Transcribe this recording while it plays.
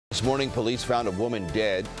This morning, police found a woman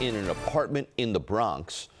dead in an apartment in the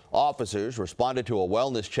Bronx. Officers responded to a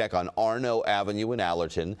wellness check on Arno Avenue in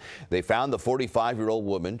Allerton. They found the 45-year-old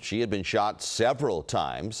woman. She had been shot several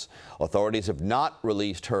times. Authorities have not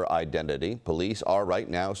released her identity. Police are right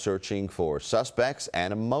now searching for suspects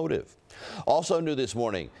and a motive. Also new this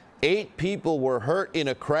morning, 8 people were hurt in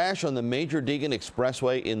a crash on the Major Deegan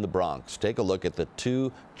Expressway in the Bronx. Take a look at the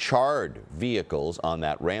 2 charred vehicles on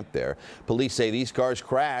that ramp there. Police say these cars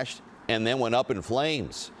crashed and then went up in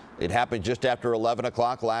flames. It happened just after 11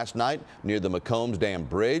 o'clock last night near the McCombs Dam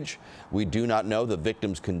Bridge. We do not know the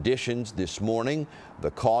victim's conditions this morning.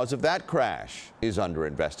 The cause of that crash is under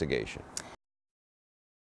investigation.